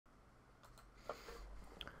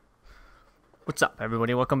What's up,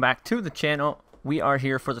 everybody? Welcome back to the channel. We are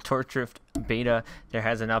here for the Torque Drift beta. There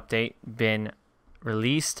has an update been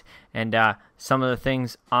released, and some of the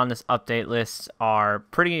things on this update list are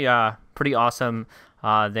pretty awesome.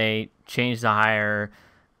 They changed the higher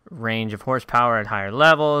range of horsepower at higher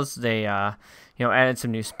levels. They added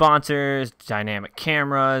some new sponsors, dynamic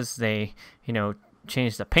cameras. They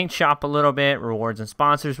changed the paint shop a little bit. Rewards and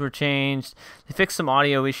sponsors were changed. They fixed some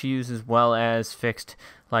audio issues, as well as fixed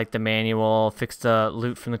like the manual, fixed the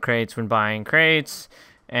loot from the crates when buying crates,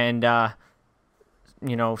 and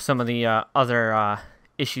some of the other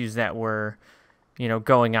issues that were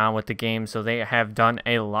going on with the game. So they have done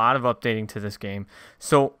a lot of updating to this game.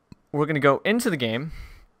 So we're gonna go into the game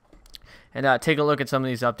and take a look at some of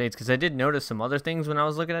these updates, because I did notice some other things when I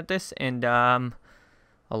was looking at this, and a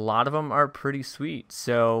lot of them are pretty sweet.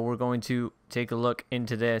 So we're going to take a look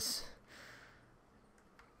into this.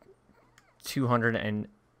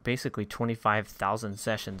 25,000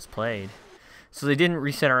 sessions played. So they didn't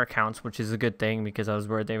reset our accounts, which is a good thing, because I was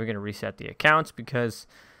worried they were going to reset the accounts, because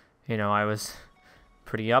I was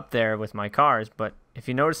pretty up there with my cars. But if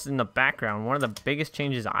you notice in the background, one of the biggest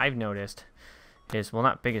changes I've noticed is, well,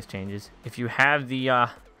 not biggest changes, if you have the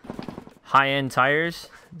high-end tires,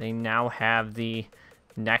 they now have the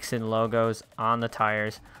Nexon logos on the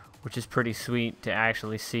tires, which is pretty sweet to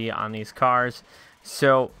actually see on these cars.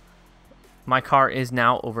 So my car is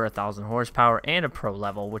now over 1,000 horsepower and a pro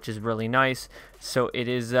level, which is really nice. So it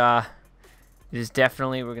is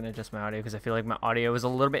definitely, we're gonna adjust my audio because I feel like my audio was a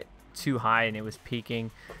little bit too high and it was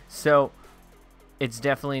peaking. So it's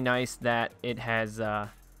definitely nice that it has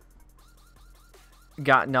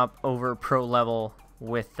gotten up over pro level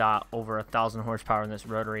with over 1,000 horsepower in this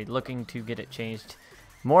rotary. Looking to get it changed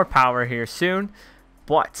more power here soon.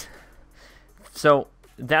 But so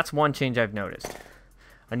that's one change I've noticed.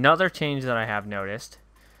 Another change that I have noticed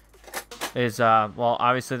is, well,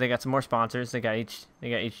 obviously they got some more sponsors. They got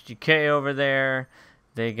HGK over there.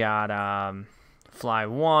 They got Fly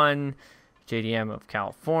One, JDM of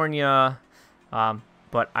California.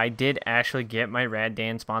 But I did actually get my Rad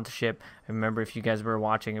Dan sponsorship. I remember, if you guys were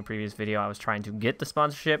watching a previous video, I was trying to get the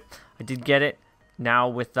sponsorship. I did get it. Now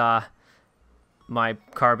with my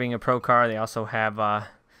car being a pro car, they also have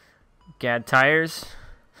GAD tires.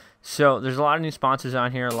 So there's a lot of new sponsors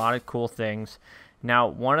on here, a lot of cool things. Now,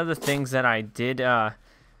 one of the things that I did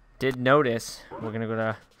notice, we're gonna go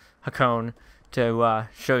to Hakone to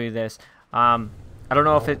show you this. I don't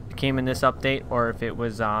know if it came in this update or if it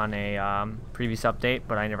was on a previous update,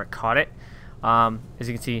 but I never caught it. As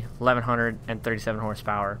you can see, 1,137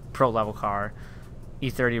 horsepower, pro level car,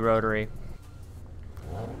 E30 rotary.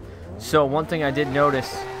 So one thing I did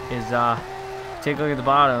notice is, take a look at the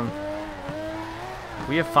bottom.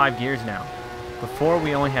 We have 5 gears now. Before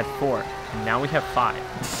we only had 4, and now we have 5.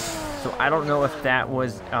 So I don't know if that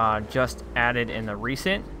was just added in the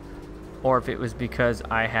recent, or if it was because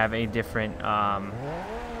I have a different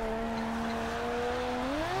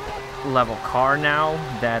level car now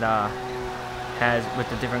that has, with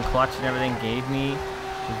the different clutch and everything, gave me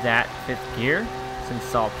that 5th gear since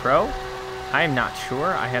it's all pro. I am not sure.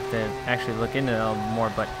 I have to actually look into it a little more,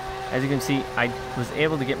 but as you can see, I was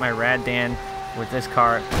able to get my Rad Dan with this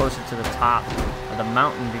car closer to the top of the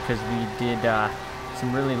mountain, because we did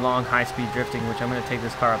some really long high-speed drifting, which I'm going to take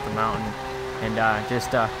this car up the mountain and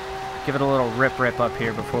just give it a little rip up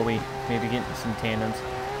here before we maybe get into some tandems,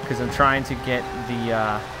 because I'm trying to get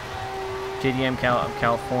the JDM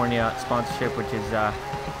California sponsorship, which is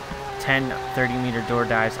 10 30-meter door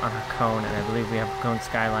dives on Hakone, and I believe we have Hakone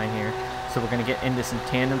Skyline here. So we're going to get into some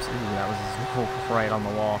tandems. Ooh, that was right on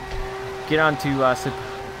the wall. Get onto some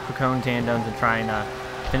Hakone tandems and try and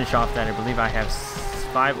finish off that. I believe I have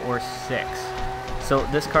 5 or 6. So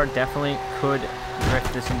this car definitely could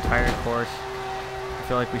drift this entire course. I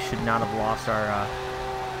feel like we should not have lost our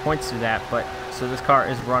points to that. But so this car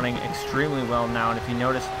is running extremely well now, and if you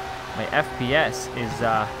notice, my FPS is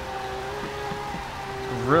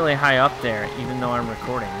really high up there, even though I'm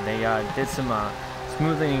recording. They did some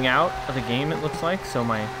smoothing out of the game, it looks like, so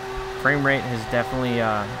my frame rate has definitely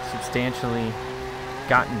substantially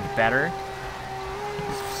gotten better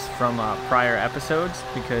from prior episodes,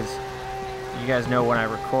 because you guys know when I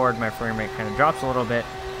record, my frame rate kind of drops a little bit,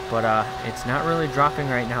 but it's not really dropping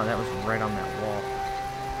right now. That was right on that wall.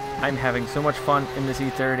 I'm having so much fun in this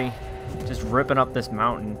E30, just ripping up this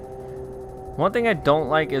mountain. One thing I don't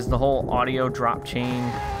like is the whole audio drop chain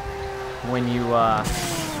when you are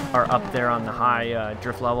up there on the high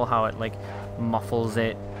drift level, how it like muffles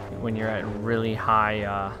it when you're at really high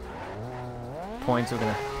points. We're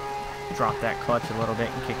gonna drop that clutch a little bit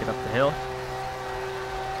and kick it up the hill.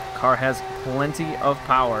 car has plenty of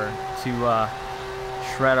power to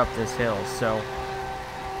shred up this hill. So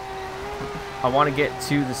I want to get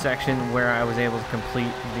to the section where I was able to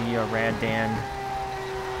complete the Rad Dan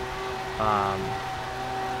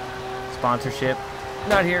sponsorship.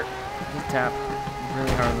 Not here. Just tap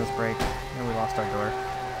really hard on this brake. And we lost our door.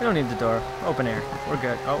 We don't need the door. Open air. We're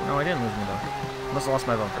good. Oh, no, I didn't lose my door. Must have lost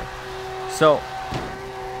my bumper. So,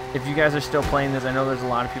 if you guys are still playing this, I know there's a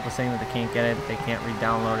lot of people saying that they can't get it, they can't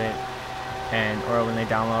re-download it, or when they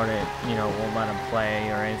download it, you know, won't let them play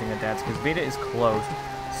or anything like that. It's because beta is closed.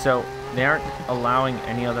 So, they aren't allowing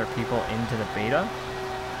any other people into the beta.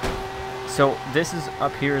 So, this is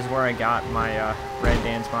up here is where I got my Red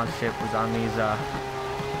Dan sponsorship, was on these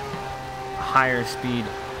higher speed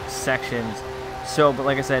sections. So, but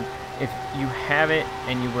like I said, if you have it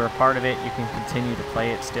and you were a part of it, you can continue to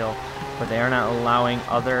play it still. But they are not allowing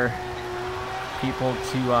other people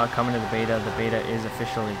to come into the beta. The beta is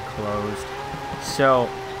officially closed. So,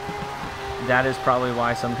 that is probably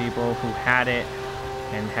why some people who had it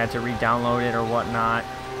and had to re-download it or whatnot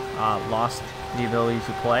lost the ability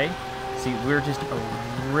to play. See, we're just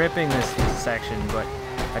ripping this section, but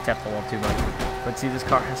I tapped the wall too much. But see, this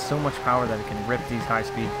car has so much power that it can rip these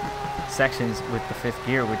high-speed sections with the 5th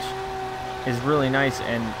gear, which is really nice.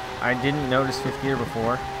 And I didn't notice 5th gear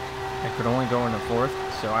before. I could only go into 4th,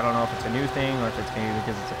 so I don't know if it's a new thing or if it's maybe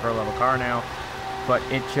because it's a pro-level car now. But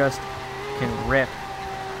it just can rip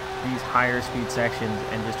these higher speed sections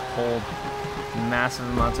and just hold massive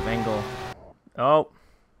amounts of angle. Oh.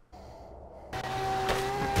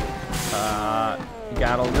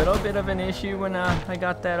 Got a little bit of an issue when I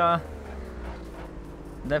got that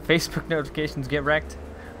that Facebook notifications get wrecked,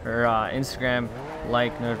 or Instagram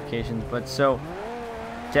like notifications. But so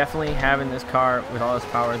definitely having this car with all this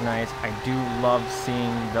power is nice. I do love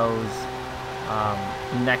seeing those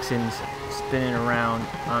Nexons spinning around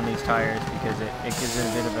on these tires because it gives it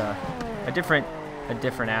a bit of a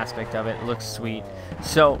different aspect of it. It looks sweet.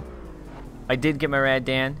 So I did get my Rad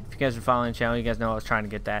Dan. If you guys are following the channel, you guys know I was trying to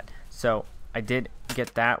get that. So I did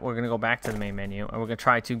get that. We're gonna go back to the main menu and we're gonna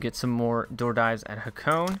try to get some more door dives at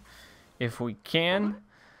Hakone if we can.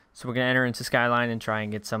 So we're gonna enter into Skyline and try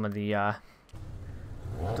and get some of the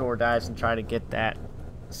door dives and try to get that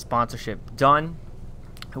sponsorship done.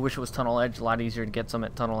 I wish it was Tunnel Edge. A lot easier to get some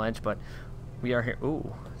at Tunnel Edge, but we are here.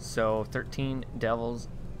 Ooh, so 13 Devils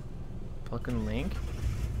looking Link.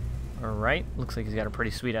 All right, looks like he's got a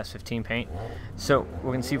pretty sweet S15 paint. So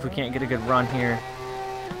we're gonna see if we can't get a good run here.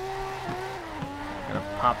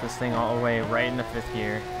 Gonna pop this thing all the way right into 5th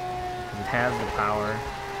gear because it has the power.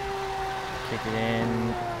 Kick it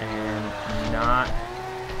in, and not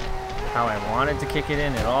how I wanted to kick it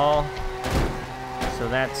in at all. So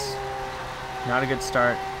that's not a good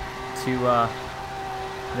start to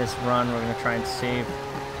this run. We're gonna try and save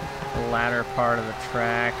the latter part of the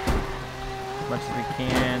track as much as we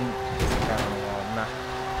can.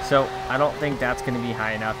 So I don't think that's going to be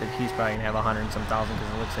high enough. That he's probably gonna have 100 and some thousand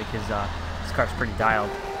because it looks like his car's pretty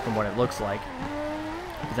dialed from what it looks like.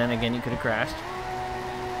 But then again, he could have crashed.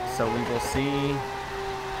 So we will see.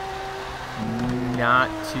 Not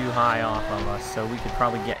too high off of us, so we could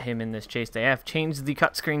probably get him in this chase. They have changed the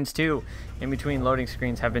cut screens too. In between loading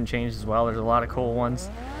screens have been changed as well. There's a lot of cool ones.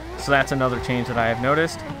 So that's another change that I have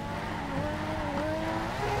noticed. So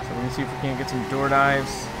we're gonna see if we can get some door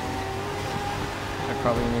dives. I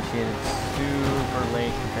probably initiated super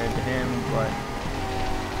late compared to him, but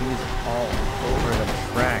he's all over the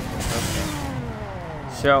track. Okay.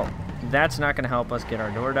 So that's not going to help us get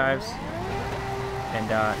our door dives. And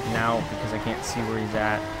now, because I can't see where he's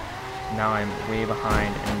at, now I'm way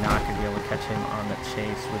behind and not going to be able to catch him on the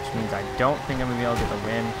chase, which means I don't think I'm going to be able to get the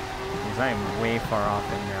win, because I am way far off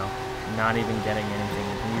him now. Not even getting anything.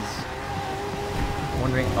 He's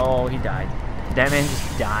wondering, oh, he died. That man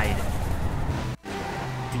just died.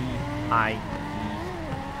 D-I-E.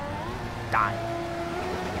 Died.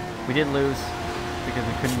 We did lose because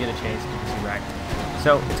we couldn't get a chase because he wrecked.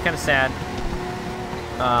 So it's kind of sad.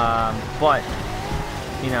 But,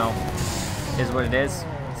 you know, is what it is.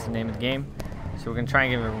 It's the name of the game. So we're going to try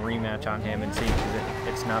and give him a rematch on him and see, because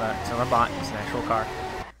it's not a bot, it's an actual car.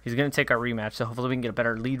 He's going to take our rematch, so hopefully we can get a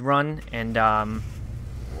better lead run, and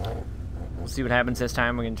we'll see what happens this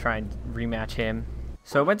time. We're going to try and rematch him.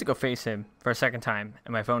 So I went to go face him for a second time,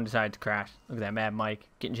 and my phone decided to crash. Look at that Mad Mike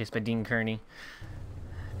getting chased by Dean Kearney.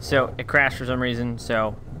 So it crashed for some reason,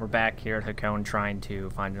 so we're back here at Hakone trying to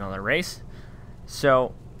find another race.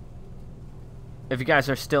 So if you guys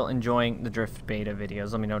are still enjoying the Drift Beta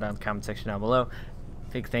videos, let me know down in the comment section down below.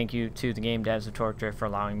 Big thank you to the game devs of Torque Drift for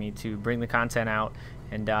allowing me to bring the content out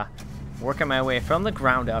and working my way from the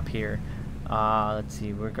ground up here. Let's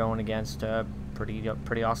see, we're going against a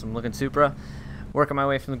pretty awesome looking Supra. Working my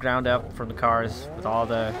way from the ground up from the cars with all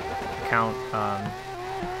the count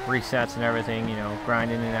resets and everything, you know,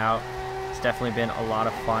 grinding it out. It's definitely been a lot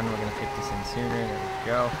of fun. We're going to take this in sooner. There we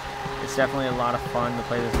go. It's definitely a lot of fun to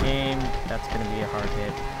play this game. That's going to be a hard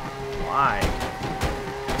hit. Why?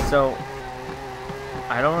 So,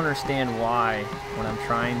 I don't understand why when I'm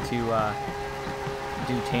trying to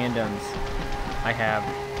do tandems, I have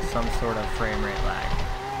some sort of frame rate lag.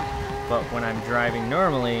 But when I'm driving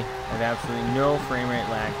normally, I have absolutely no frame rate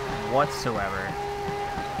lag whatsoever.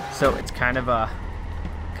 So it's kind of a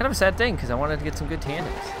sad thing because I wanted to get some good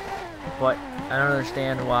tandems. But I don't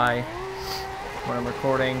understand why when I'm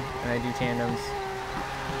recording and I do tandems,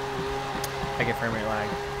 I get frame rate lag.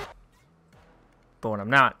 But when I'm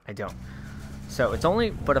not, I don't. So it's only,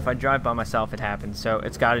 but if I drive by myself, it happens. So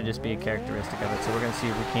it's got to just be a characteristic of it. So we're going to see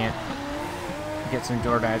if we can't get some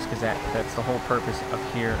door dives, because that's the whole purpose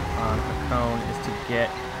of here on a cone, is to get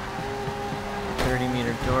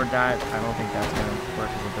 30-meter door dive. I don't think that's going to work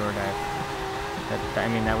as a door dive. I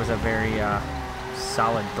mean, that was a very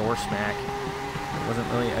solid door smack. It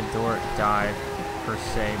wasn't really a door dive per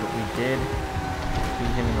se, but we did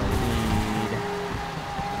beat him in the lead.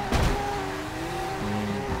 I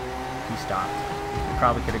mean, he stopped.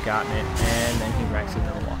 Probably could have gotten it, and then he wrecks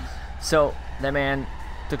into the wall. So that man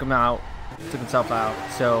took him out. Took himself out,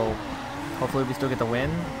 so hopefully we still get the win.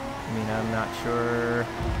 I mean, I'm not sure.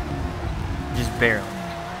 Just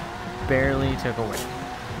barely took a win,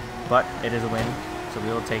 but it is a win, so we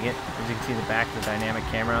will take it. As you can see, the back of the dynamic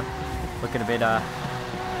camera looking a bit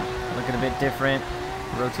different,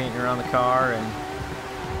 rotating around the car, and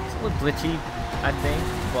it's a little glitchy, I think,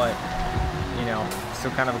 but you know,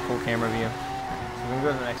 still kind of a cool camera view. So we're gonna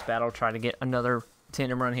go to the next battle, try to get another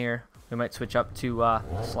tandem run here. We might switch up to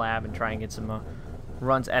the slab and try and get some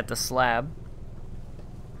runs at the slab.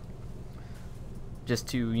 Just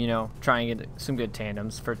to, you know, try and get some good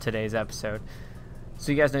tandems for today's episode.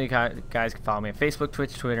 So you guys know you guys can follow me on Facebook,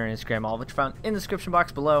 Twitch, Twitter, and Instagram, all of which are found in the description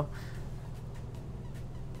box below.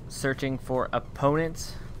 Searching for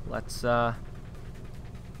opponents. Let's go.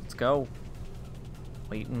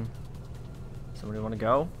 Waiting. Somebody want to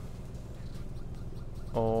go?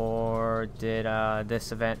 Or did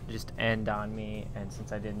this event just end on me, and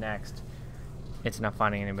since I did next, it's not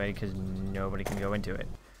finding anybody because nobody can go into it.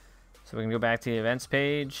 So we can go back to the events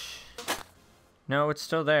page. No, it's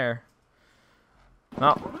still there.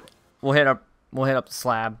 Well, we'll hit up the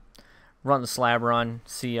slab, run the slab run,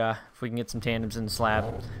 see if we can get some tandems in the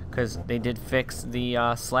slab, because they did fix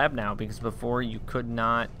the slab now, because before you could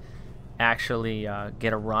not actually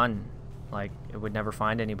get a run, like it would never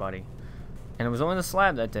find anybody. And it was only the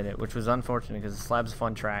slab that did it, which was unfortunate because the slab's a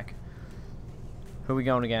fun track. Who are we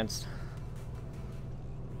going against?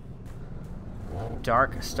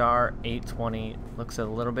 Dark Star 820. Looks a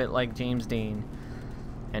little bit like James Dean.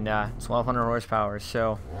 And 1,200 horsepower.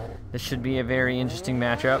 So this should be a very interesting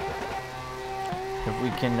matchup. If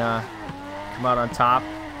we can come out on top,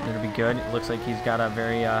 it'll be good. It looks like he's got a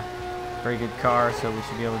very good car, so we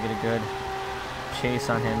should be able to get a good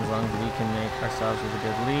chase on him as long as we can make ourselves with a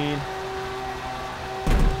good lead.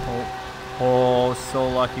 Oh, so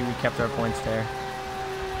lucky we kept our points there.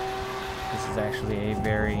 This is actually a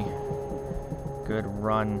very good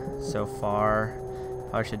run so far.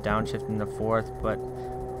 Probably should downshift in the 4th, but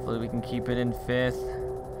hopefully we can keep it in 5th.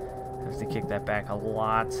 Have to kick that back a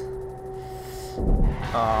lot.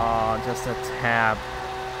 Oh, just a tab.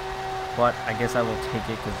 But I guess I will take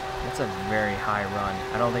it because that's a very high run.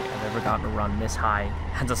 I don't think I've ever gotten a run this high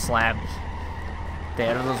at the slab. They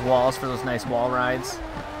added those walls for those nice wall rides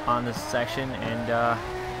on this section, and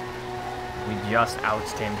we just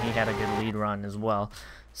outsed him. He had a good lead run as well.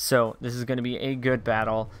 So this is going to be a good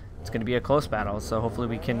battle. It's going to be a close battle, so hopefully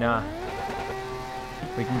we can get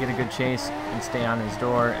a good chase and stay on his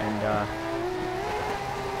door and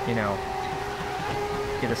you know,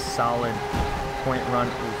 get a solid point run.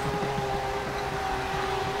 Oof.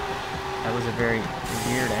 That was a very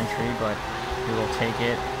weird entry, but we will take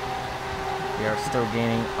it. We are still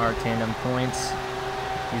gaining our tandem points.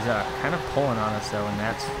 He's kind of pulling on us though, and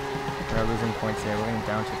that's we're losing points there. We're going to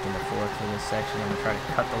downshift in the 4th for this section. I'm going to try to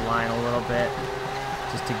cut the line a little bit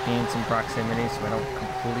just to gain some proximity so I don't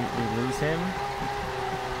completely lose him.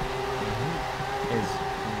 He is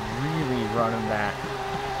really running that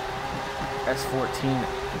S14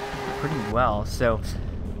 pretty well. So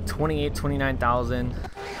 29,000.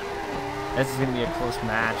 This is going to be a close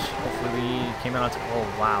match. Hopefully we came out on top. Oh,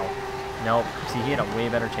 wow. Nope. See, he had a way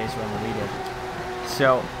better chase run than we did.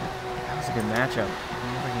 So, that was a good matchup. I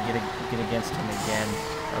wonder if I can get against him again.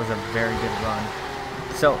 That was a very good run.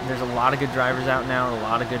 So there's a lot of good drivers out now, a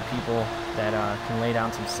lot of good people that can lay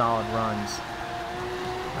down some solid runs.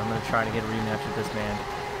 I'm going to try to get a rematch with this man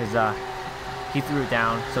because he threw it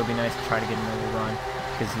down, so it'd be nice to try to get another run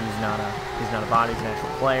because he's not a bot, he's an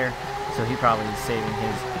actual player. So he probably is saving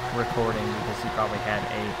his recording because he probably had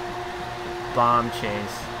a bomb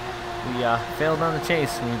chase. We failed on the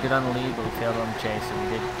chase. We were good on the lead, but we failed on the chase, so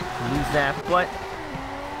we did lose that. But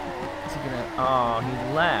is he gonna? Oh,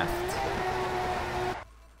 he left.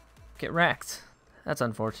 Get wrecked. That's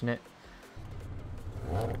unfortunate.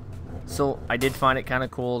 So I did find it kind of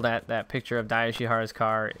cool that that picture of Dayoshihara's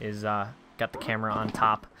car is got the camera on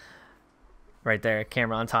top, right there.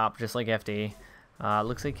 Camera on top, just like FD.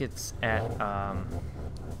 Looks like it's at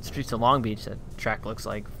Streets of Long Beach. That track looks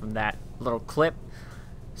like from that little clip.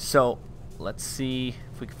 So let's see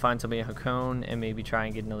if we can find somebody at Hakone and maybe try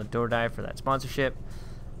and get another door dive for that sponsorship,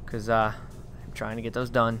 because I'm trying to get those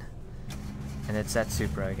done. And it's that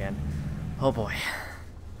Supra again. Oh boy.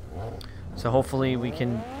 So hopefully we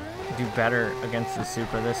can do better against the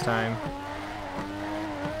Supra this time.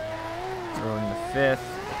 Throw in the 5th.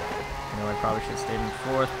 I know I probably should have stayed in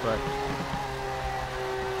 4th, but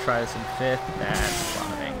try this in 5th. That's a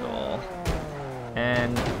lot of angle.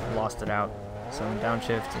 And lost it out. So I'm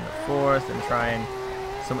downshift in the 4th and try and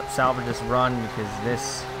somewhat salvage this run, because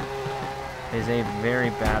this is a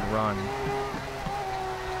very bad run.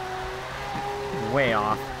 Way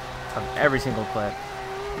off of every single clip.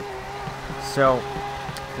 So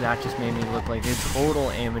that just made me look like a total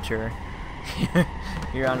amateur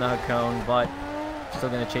here on the Hakone, but still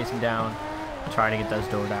going to chase him down, try to get those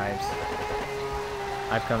door dives.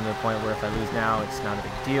 I've come to the point where if I lose now, it's not a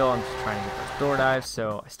big deal. I'm just trying to get those door dives,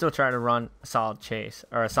 so I still try to run a solid chase,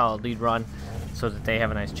 or a solid lead run, so that they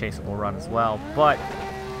have a nice chaseable run as well. But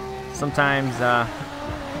sometimes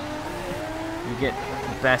you get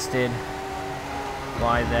bested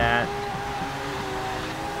by that,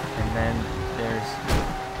 and then there's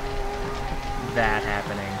that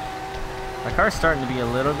happening. My car's starting to be a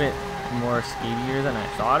little bit more speedier than I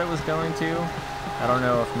thought it was going to. I don't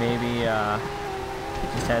know if maybe it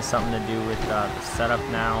just has something to do with the setup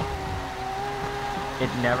now. It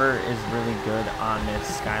never is really good on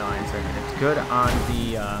this Skyline circuit. It's good on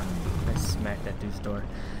the I smacked that dude's door.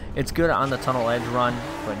 It's good on the tunnel edge run,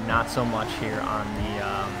 but not so much here on the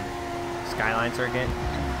Skyline circuit.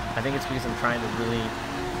 I think it's because I'm trying to really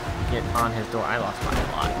get on his door. I lost mine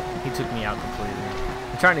a lot. He took me out completely.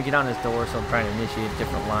 I'm trying to get on his door, so I'm trying to initiate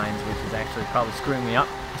different lines, which is actually probably screwing me up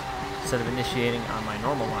instead of initiating on my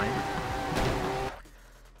normal line.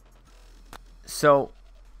 So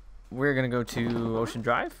we're gonna go to Ocean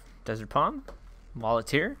Drive, Desert Palm, while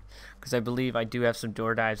it's here, because I believe I do have some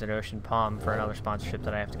door dives at Ocean Palm for another sponsorship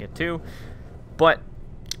that I have to get to. But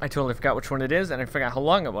I totally forgot which one it is, and I forgot how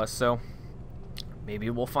long it was, so maybe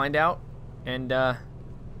we'll find out, and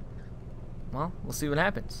well, we'll see what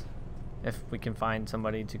happens if we can find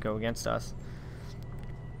somebody to go against us.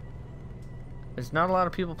 There's not a lot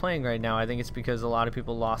of people playing right now. I think it's because a lot of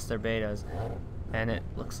people lost their betas, and it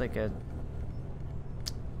looks like a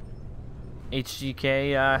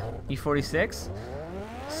HGK E46.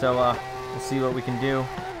 So we'll see what we can do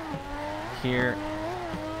here.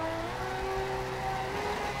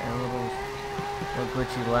 And a little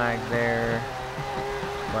glitchy lag there,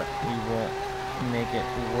 but we will make it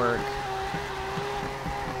work.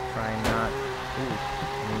 Try not. Ooh,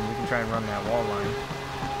 I mean, we can try and run that wall line.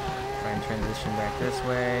 Try and transition back this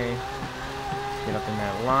way. Get up in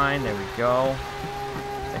that line. There we go.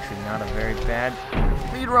 It's actually not a very bad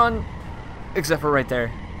lead run, except for right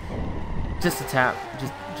there. Just a tap.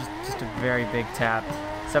 Just a very big tap.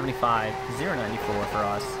 75. 0.94 for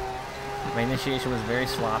us. My initiation was very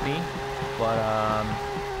sloppy, but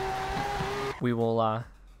we will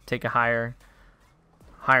take a higher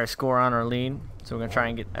score on our lead. So we're gonna try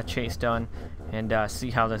and get a chase done and see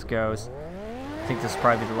how this goes. I think this will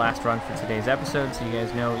probably be the last run for today's episode. So you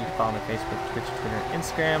guys know you can follow my Facebook, Twitch, Twitter, and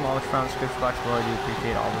Instagram. All which found in the description box below. I do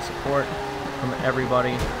appreciate all the support from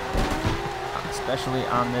everybody, especially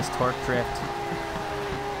on this Torque Drift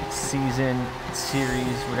season,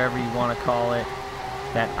 series, whatever you want to call it,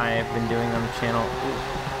 that I have been doing on the channel.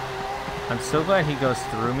 Ooh. I'm so glad he goes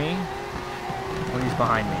through me when he's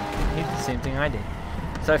behind me. He did the same thing I did.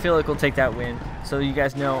 So I feel like we'll take that win. So you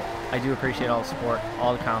guys know I do appreciate all the support,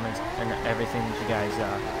 all the comments, and everything that you guys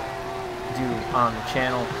do on the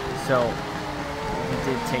channel. So we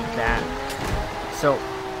did take that. So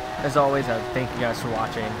as always, I thank you guys for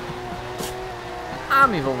watching.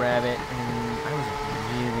 I'm EvlRabbit, and I was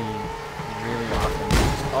really awesome.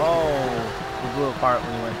 Oh, we blew apart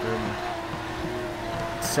when he went through me.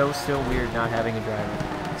 It's so still weird not having a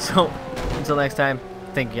driver. So until next time,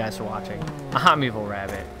 Thank you guys for watching. I'm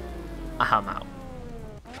EvlRabbit. I'm out.